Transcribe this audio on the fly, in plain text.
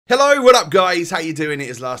Hello, what up guys? How you doing? It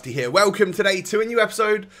is Lasty here. Welcome today to a new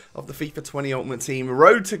episode of the FIFA 20 Ultimate Team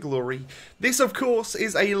Road to Glory. This of course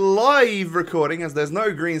is a live recording as there's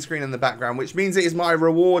no green screen in the background, which means it is my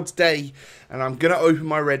rewards day and I'm going to open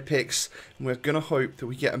my red picks and we're going to hope that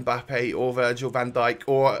we get Mbappe or Virgil van Dijk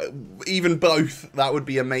or even both. That would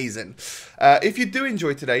be amazing. If you do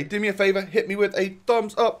enjoy today, do me a favour, hit me with a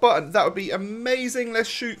thumbs up button. That would be amazing. Let's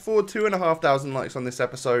shoot for 2,500 likes on this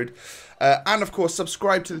episode. And of course,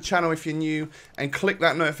 subscribe to the channel if you're new and click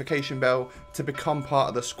that notification bell to become part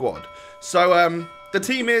of the squad. So the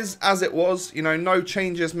team is as it was, you know, no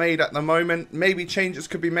changes made at the moment. Maybe changes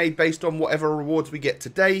could be made based on whatever rewards we get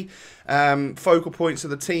today. Focal points of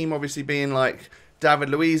the team obviously being like David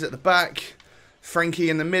Luiz at the back, Frankie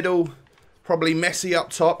in the middle, probably Messi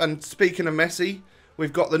up top. And speaking of Messi,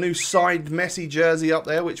 we've got the new signed Messi jersey up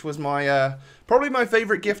there, which was my probably my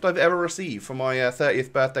favourite gift I've ever received for my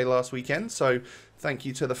 30th birthday last weekend. So thank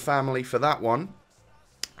you to the family for that one.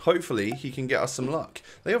 Hopefully he can get us some luck.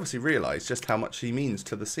 They obviously realise just how much he means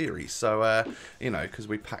to the series. So, you know, because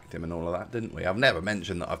we packed him and all of that, didn't we? I've never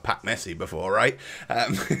mentioned that I've packed Messi before, right?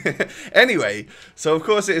 Anyway, so of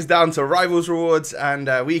course it is down to Rivals rewards and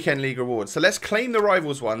Weekend League rewards. So let's claim the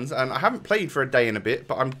Rivals ones. And I haven't played for a day and a bit,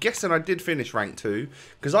 but I'm guessing I did finish rank 2.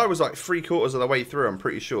 Because I was like 3/4 of the way through, I'm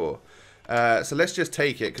pretty sure. So let's just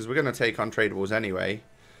take it, because we're going to take untradables anyway.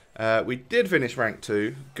 We did finish rank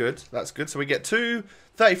 2. Good, that's good. So we get 2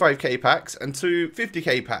 35k packs and 2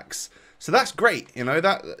 50k packs. So that's great.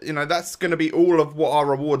 That's going to be all of what our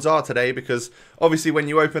rewards are today, because obviously when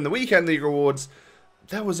you open the Weekend League rewards,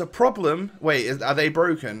 there was a problem. Wait, are they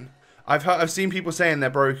broken? I've seen people saying they're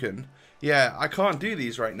broken. Yeah, I can't do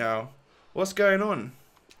these right now. What's going on?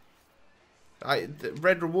 The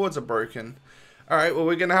red rewards are broken. Alright, well,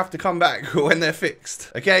 we're going to have to come back when they're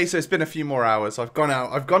fixed. Okay, so it's been a few more hours. I've gone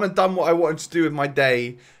out. I've gone and done what I wanted to do with my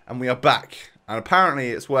day, and we are back. And apparently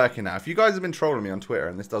it's working now. If you guys have been trolling me on Twitter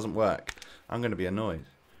and this doesn't work, I'm going to be annoyed.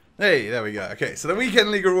 Hey, there we go. Okay, so the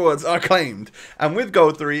Weekend League rewards are claimed. And with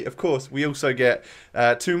Gold 3, of course, we also get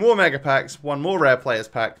 2 more Mega Packs, 1 more Rare Players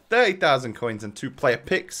Pack, 30,000 coins, and 2 Player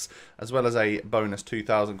Picks, as well as a bonus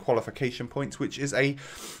 2,000 qualification points, which is a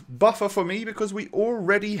buffer for me because we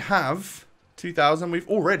already have 2,000. We've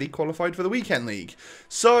already qualified for the Weekend League.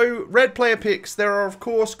 So, red player picks, there are of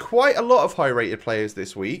course quite a lot of high rated players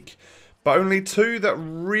this week, but only 2 that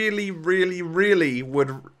really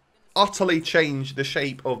would utterly change the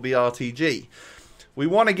shape of the RTG. We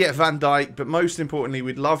want to get Van Dijk, but most importantly,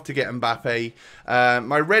 we'd love to get Mbappe.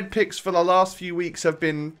 My red picks for the last few weeks have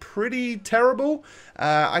been pretty terrible.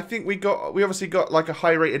 I think we obviously got like a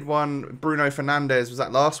high rated one. Bruno Fernandes, was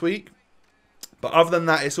that last week? But other than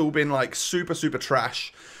that, it's all been like super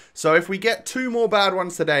trash. So if we get 2 more bad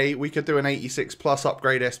ones today, we could do an 86 plus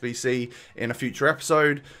upgrade SBC in a future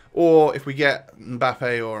episode. Or if we get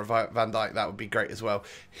Mbappe or Van Dijk, that would be great as well.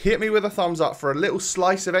 Hit me with a thumbs up for a little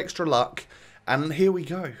slice of extra luck. And here we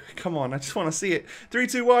go. Come on, I just want to see it. 3,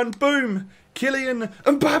 2, 1, boom! Kylian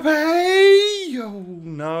Mbappe! Oh,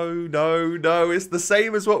 no. It's the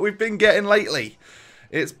same as what we've been getting lately.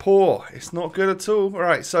 It's poor. It's not good at all. All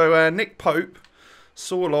right, so Nick Pope,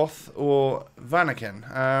 Sorloth or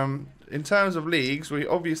Vanaken. In terms of leagues, we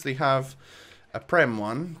obviously have a Prem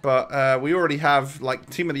one, but we already have like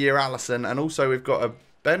Team of the Year Allison, and also we've got a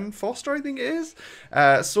Ben Foster, I think it is.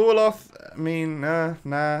 Sorloth, I mean, nah,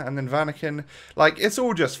 and then Vanaken. Like, it's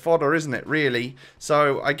all just fodder, isn't it, really?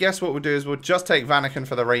 So I guess what we'll do is we'll just take Vanaken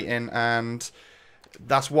for the rating, and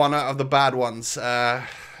that's one out of the bad ones.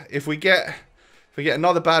 If we get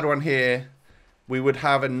another bad one here, we would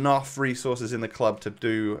have enough resources in the club to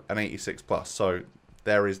do an 86 plus. So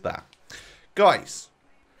there is that. Guys,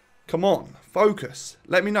 come on, focus.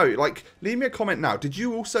 Let me know. Like, leave me a comment now. Did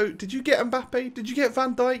you get Mbappe? Did you get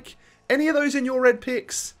Van Dijk? Any of those in your red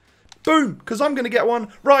picks? Boom, because I'm going to get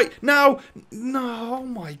one right now. No, oh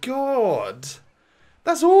my God.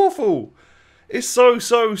 That's awful. It's so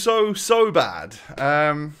bad.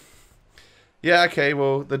 Yeah, okay,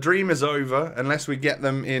 well, the dream is over unless we get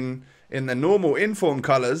them in the normal inform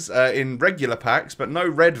colours in regular packs, but no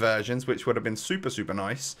red versions, which would have been super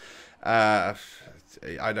nice. I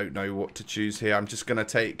don't know what to choose here. I'm just going to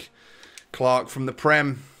take Clark from the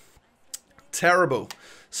Prem. Terrible.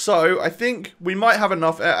 So, I think we might have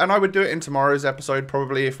enough, and I would do it in tomorrow's episode,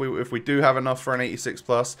 probably, if we do have enough for an 86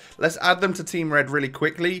 plus. Let's add them to Team Red really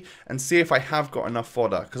quickly and see if I have got enough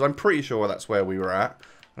fodder, because I'm pretty sure that's where we were at.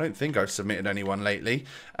 I don't think I've submitted anyone lately.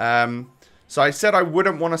 So I said I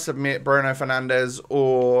wouldn't want to submit Bruno Fernandes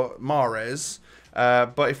or Mahrez.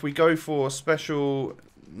 But if we go for special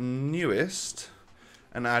newest,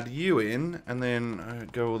 and add you in, and then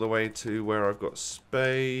go all the way to where I've got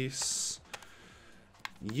space.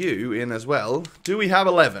 You in as well. Do we have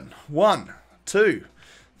 11? 1, 2,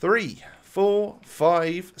 3, 4,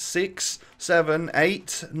 5, 6, 7,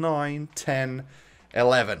 8, 9, 10,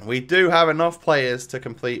 11. We do have enough players to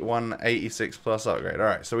complete 186 plus upgrade.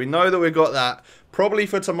 Alright, so we know that we've got that. Probably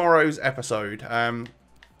for tomorrow's episode.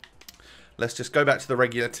 Let's just go back to the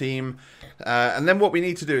regular team. And then what we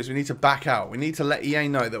need to do is we need to back out. We need to let EA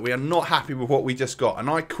know that we are not happy with what we just got. And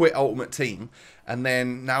I quit Ultimate Team. And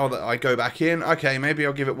then now that I go back in, okay, maybe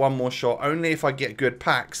I'll give it one more shot. Only if I get good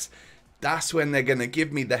packs. That's when they're going to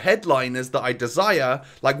give me the headliners that I desire.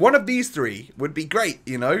 Like one of these three would be great,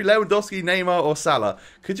 you know. Lewandowski, Neymar or Salah.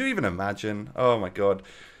 Could you even imagine? Oh my god.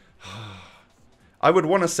 I would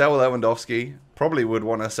want to sell Lewandowski. Probably would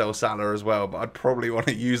want to sell Salah as well, but I'd probably want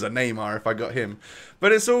to use a Neymar if I got him.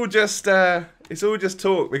 But it's all just talk,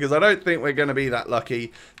 because I don't think we're going to be that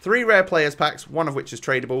lucky. 3 rare players packs, one of which is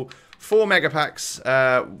tradable. 4 mega packs, 2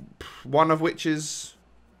 of which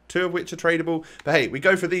are tradable. But hey, we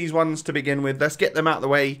go for these ones to begin with. Let's get them out of the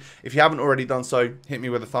way. If you haven't already done so, hit me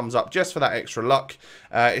with a thumbs up just for that extra luck.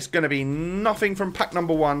 It's going to be nothing from pack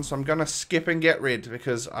number 1, so I'm going to skip and get rid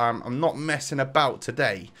because I'm not messing about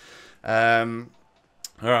today. Alright,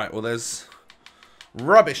 well there's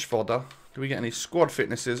rubbish fodder. Do we get any squad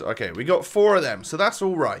fitnesses? Okay, we got 4 of them, so that's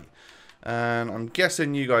alright. And I'm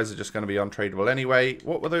guessing you guys are just going to be untradeable anyway.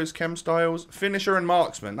 What were those chem styles? Finisher and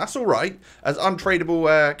marksman. That's alright. As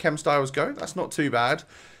untradeable chem styles go, that's not too bad.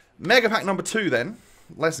 Mega pack number 2 then.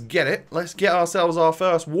 Let's get it. Let's get ourselves our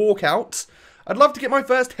first walkout. I'd love to get my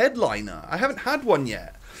first headliner. I haven't had one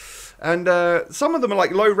yet. And some of them are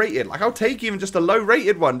like low rated. Like I'll take even just a low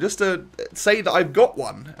rated one just to say that I've got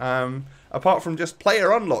one. Apart from just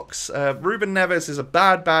player unlocks. Ruben Neves is a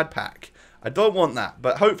bad pack. I don't want that,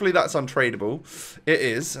 but hopefully that's untradeable. It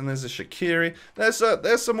is, and there's a Shaqiri.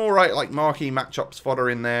 There's some alright like marquee matchups fodder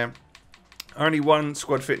in there. Only 1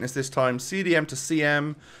 squad fitness this time. CDM to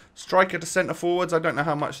CM. Striker to centre forwards, I don't know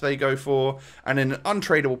how much they go for. And in an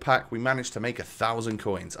untradeable pack, we managed to make 1,000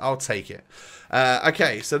 coins. I'll take it.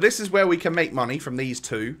 Okay, so this is where we can make money from these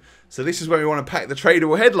 2. So this is where we want to pack the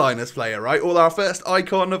tradable headliners player, right? Or our first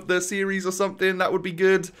icon of the series or something. That would be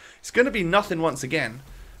good. It's going to be nothing once again.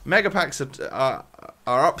 Mega packs are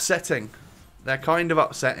upsetting. They're kind of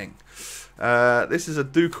upsetting. This is a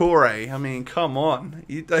Ducore. I mean, come on.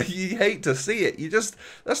 You hate to see it.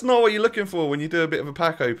 That's not what you're looking for when you do a bit of a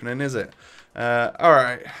pack opening, is it?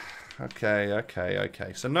 Alright.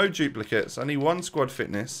 Okay. So no duplicates. Only 1 squad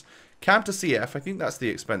fitness. Cam to CF. I think that's the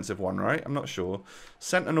expensive one, right? I'm not sure.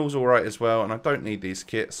 Sentinel's alright as well. And I don't need these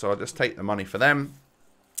kits, so I'll just take the money for them.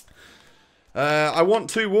 I want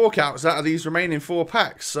 2 walkouts out of these remaining 4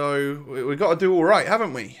 packs. So we've got to do alright,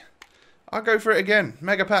 haven't we? I'll go for it again.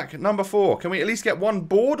 Mega pack number 4. Can we at least get 1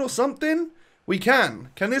 board or something? We can.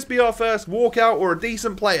 Can this be our first walkout or a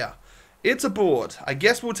decent player? It's a board. I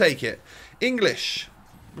guess we'll take it. English.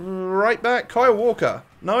 Right back. Kyle Walker.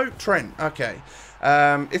 No? Trent. Okay.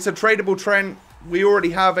 It's a tradable Trent. We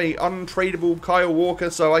already have a untradeable Kyle Walker,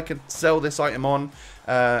 so I could sell this item on.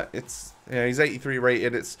 Yeah, he's 83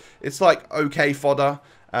 rated. It's like okay fodder.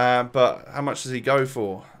 But how much does he go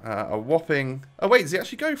for? A whopping... Oh, wait, does he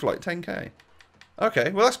actually go for like 10k?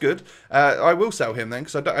 Okay, well, that's good. I will sell him then,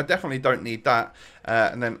 because I definitely don't need that.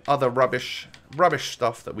 And then other rubbish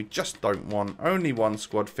stuff that we just don't want. Only 1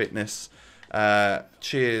 squad fitness.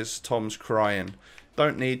 Cheers, Tom's crying.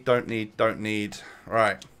 Don't need.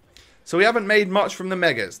 Right. So we haven't made much from the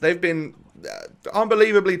megas. They've been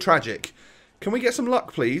unbelievably tragic. Can we get some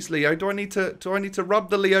luck, please, Leo? Do I need to rub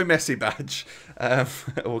the Leo Messi badge?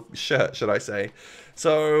 Or shirt, should I say.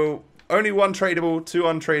 So, only 1 tradable, 2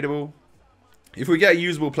 untradeable. If we get a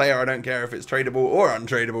usable player, I don't care if it's tradable or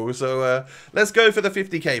untradeable. So, let's go for the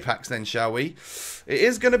 50k packs then, shall we? It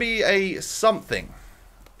is going to be a something.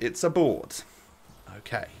 It's a board.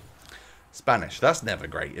 Okay. Spanish. That's never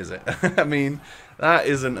great, is it? I mean, that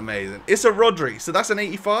isn't amazing. It's a Rodri. So, that's an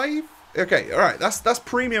 85? Okay, alright, that's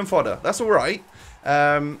premium fodder. That's alright.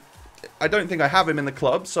 I don't think I have him in the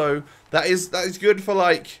club, so that is good for,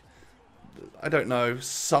 like, I don't know,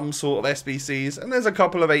 some sort of SBCs. And there's a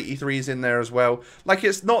couple of 83s in there as well. Like,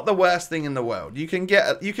 it's not the worst thing in the world. You can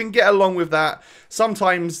get along with that.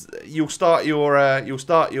 Sometimes you'll start your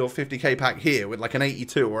 50k pack here with like an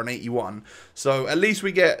 82 or an 81. So at least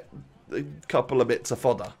we get a couple of bits of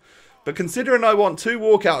fodder. But considering I want 2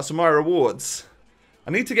 walkouts of my rewards, I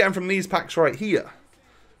need to get them from these packs right here.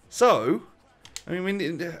 So, I mean,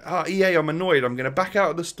 EA, I'm annoyed. I'm going to back out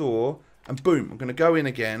of the store, and boom, I'm going to go in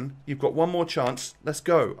again. You've got 1 more chance. Let's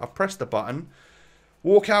go. I've pressed the button.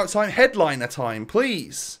 Walkout time, headliner time,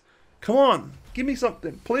 please. Come on, give me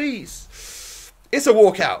something, please. It's a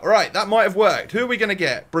walkout. All right, that might have worked. Who are we going to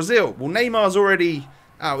get? Brazil. Well, Neymar's already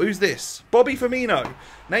out. Who's this? Bobby Firmino.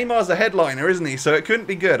 Neymar's a headliner, isn't he? So it couldn't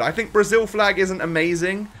be good. I think Brazil flag isn't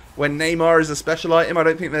amazing when Neymar is a special item. I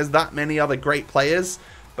don't think there's that many other great players.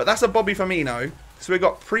 But that's a Bobby Firmino. So we've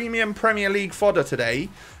got premium Premier League fodder today.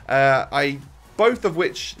 Both of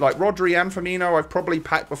which, like Rodri and Firmino, I've probably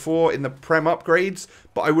packed before in the Prem upgrades,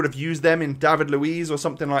 but I would have used them in David Luiz or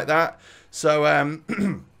something like that. So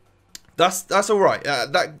that's all right.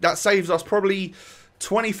 That saves us probably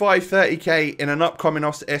 25-30k in an upcoming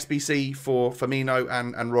SBC for Firmino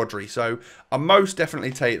and Rodri. So I most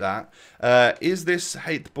definitely take that. Is this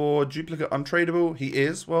hate board duplicate untradeable? He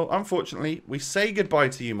is. Well, unfortunately, we say goodbye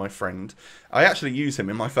to you, my friend. I actually use him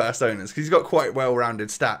in my first owners because he's got quite well-rounded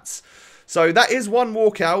stats. So that is one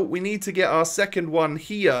walkout. We need to get our second one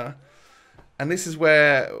here. And this is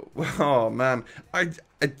where, oh man,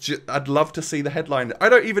 I'd love to see the headline. I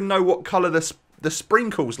don't even know what colour the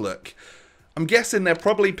sprinkles look. I'm guessing they're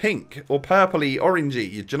probably pink or purpley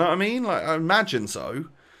orangey. Do you know what I mean? Like, I imagine so.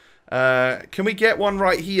 Can we get one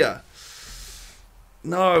right here?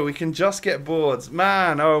 No, we can just get boards.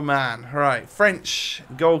 Man, oh man. All right, French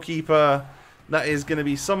goalkeeper. That is going to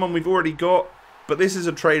be someone we've already got. But this is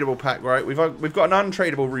a tradable pack, right? We've got an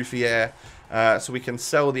untradeable Ruffier, so we can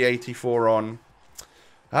sell the 84 on.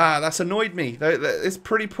 That's annoyed me. It's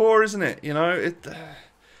pretty poor, isn't it? You know,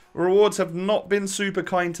 rewards have not been super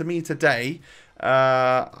kind to me today.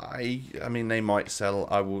 I mean, they might sell.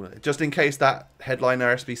 I will, just in case that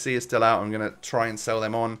headliner SBC is still out. I'm gonna try and sell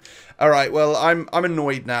them on. All right. Well, I'm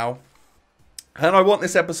annoyed now, and I want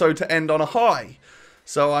this episode to end on a high.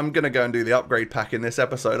 So I'm going to go and do the upgrade pack in this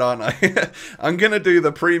episode, aren't I? I'm going to do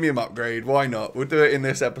the premium upgrade. Why not? We'll do it in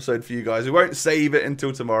this episode for you guys. We won't save it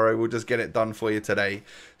until tomorrow. We'll just get it done for you today.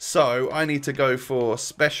 So I need to go for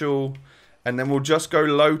special, and then we'll just go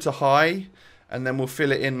low to high, and then we'll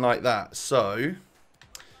fill it in like that. So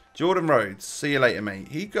Jordan Rhodes, see you later, mate.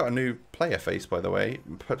 He got a new player face, by the way.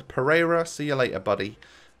 Pereira, see you later, buddy.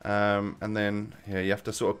 And then, yeah, you have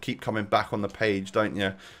to sort of keep coming back on the page, don't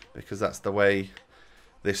you? Because that's the way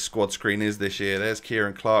this squad screen is this year. There's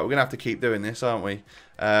Kieran Clark. We're going to have to keep doing this, aren't we?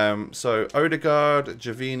 So, Odegaard,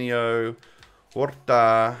 Javinho,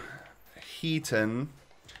 Horta, Heaton.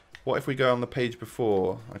 What if we go on the page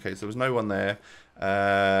before? Okay, so there was no one there.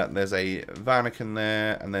 There's a Vanaken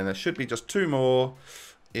there. And then there should be just two more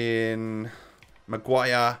in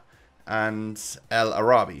Maguire and El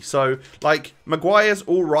Arabi. So, like, Maguire's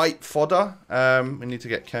all-right fodder. We need to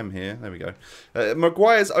get Kem here. There we go.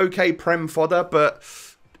 Maguire's okay Prem fodder, but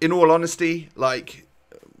in all honesty, like,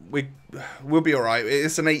 we'll be all right.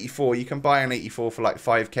 It's an 84. You can buy an 84 for like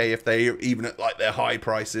 5k if they even at like their high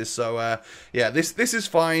prices. So yeah, this is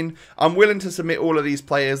fine. I'm willing to submit all of these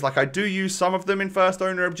players. Like, I do use some of them in first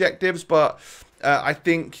owner objectives, but I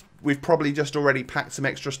think we've probably just already packed some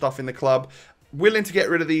extra stuff in the club. Willing to get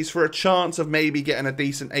rid of these for a chance of maybe getting a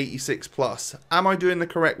decent 86 plus. Am I doing the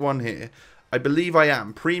correct one here? I believe I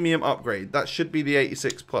am. Premium upgrade. That should be the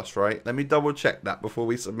 86 plus, right? Let me double check that before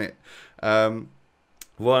we submit. 1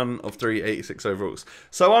 of 3 86 overalls.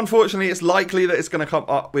 So unfortunately, it's likely that it's going to come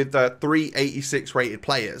up with 3 86 rated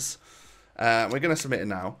players. We're going to submit it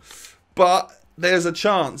now. But there's a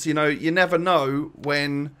chance, you know, you never know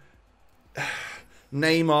when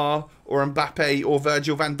Neymar or Mbappe or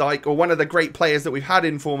Virgil van Dijk or one of the great players that we've had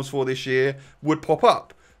in forms for this year would pop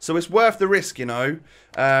up. So it's worth the risk, you know.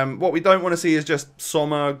 What we don't want to see is just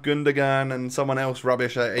Sommer, Gundogan and someone else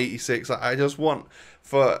rubbish at 86. I just want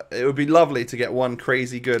it would be lovely to get one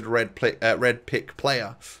crazy good red pick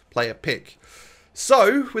player pick.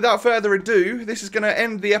 So without further ado, this is going to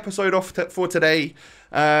end the episode off for today.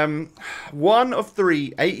 1 of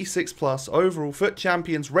 3 86 plus overall FUT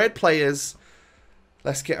champions red players.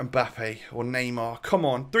 Let's get Mbappe or Neymar. Come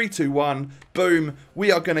on. 3, 2, 1. Boom.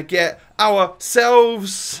 We are going to get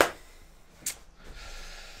ourselves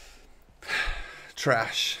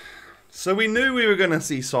trash. So we knew we were going to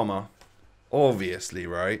see Sommer. Obviously,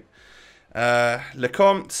 right?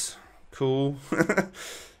 Lecomte. Cool.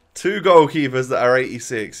 2 goalkeepers that are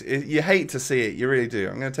 86. You hate to see it. You really do.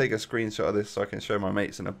 I'm going to take a screenshot of this so I can show my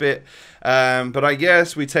mates in a bit. But I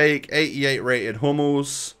guess we take 88 rated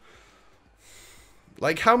Hummels.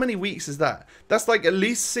 Like, how many weeks is that? That's like at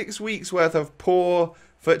least 6 weeks worth of poor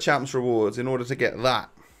FUT Champs rewards in order to get that.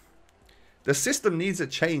 The system needs a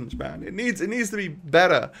change, man. It needs to be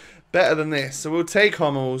better than this. So we'll take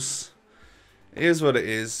Hummels. Here's what it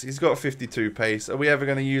is. He's got 52 pace. Are we ever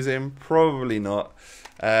going to use him? Probably not.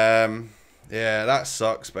 Yeah, that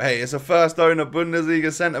sucks. But hey, it's a first owner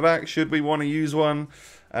Bundesliga centre-back. Should we want to use one?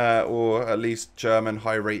 Or at least German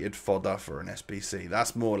high-rated fodder for an SBC.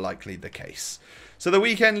 That's more likely the case. So the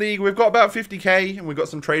weekend league, we've got about 50k, and we've got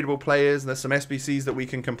some tradable players. There's some SBCs that we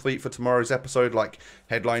can complete for tomorrow's episode, like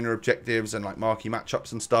headliner objectives and like marquee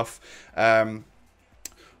matchups and stuff.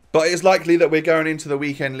 But it's likely that we're going into the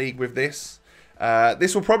weekend league with this.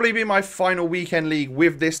 This will probably be my final weekend league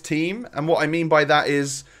with this team. And what I mean by that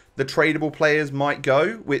is the tradable players might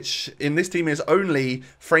go, which in this team is only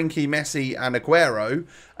Frankie, Messi and Aguero.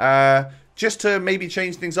 Just to maybe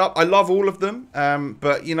change things up. I love all of them,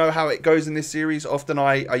 but you know how it goes in this series. Often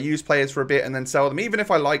I use players for a bit and then sell them. Even if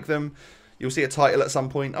I like them, you'll see a title at some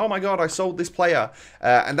point. Oh my god, I sold this player.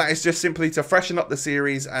 And that is just simply to freshen up the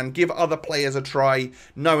series and give other players a try,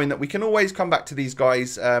 knowing that we can always come back to these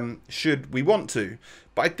guys should we want to.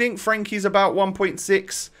 But I think Frankie's about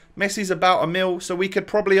 1.6. Messi's about 1 mil, so we could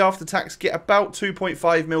probably after tax get about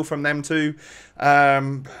 2.5 mil from them too.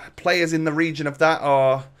 Players in the region of that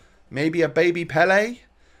are maybe a baby Pele,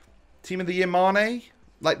 team of the year Mane.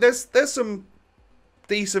 Like there's some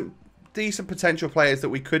decent potential players that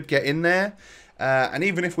we could get in there. And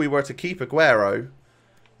even if we were to keep Aguero,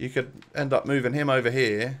 you could end up moving him over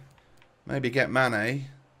here. Maybe get Mane.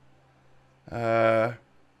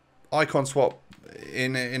 Icon swap.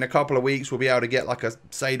 In a couple of weeks, we'll be able to get like a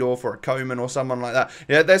Seedorf or a Koeman or someone like that.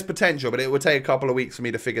 Yeah, there's potential, but it will take a couple of weeks for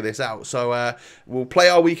me to figure this out. So we'll play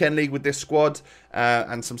our weekend league with this squad,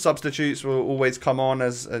 and some substitutes will always come on,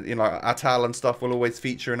 as you know, Atal and stuff will always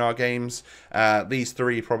feature in our games. These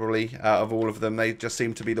three probably out of all of them, they just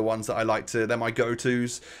seem to be the ones that I like to. They're my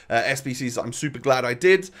go-tos. SBCs I'm super glad I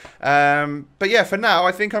did. But yeah, for now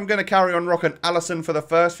I think I'm going to carry on rocking Alisson for the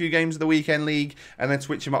first few games of the weekend league, and then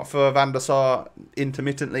switch him up for Van der Sar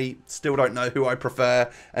intermittently. Still don't know who I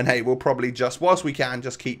prefer, and hey, we'll probably just, whilst we can,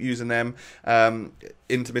 just keep using them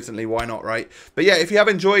intermittently. Why not, right? But yeah, if you have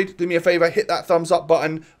enjoyed, do me a favor, hit that thumbs up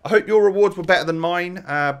button. I hope your rewards were better than mine,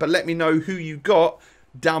 but let me know who you got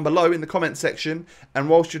down below in the comment section. And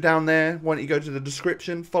whilst you're down there, why don't you go to the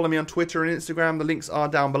description, follow me on Twitter and Instagram, the links are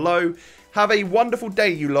down below. Have a wonderful day,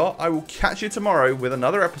 you lot. I will catch you tomorrow with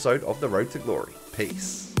another episode of The Road to Glory.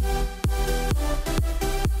 Peace.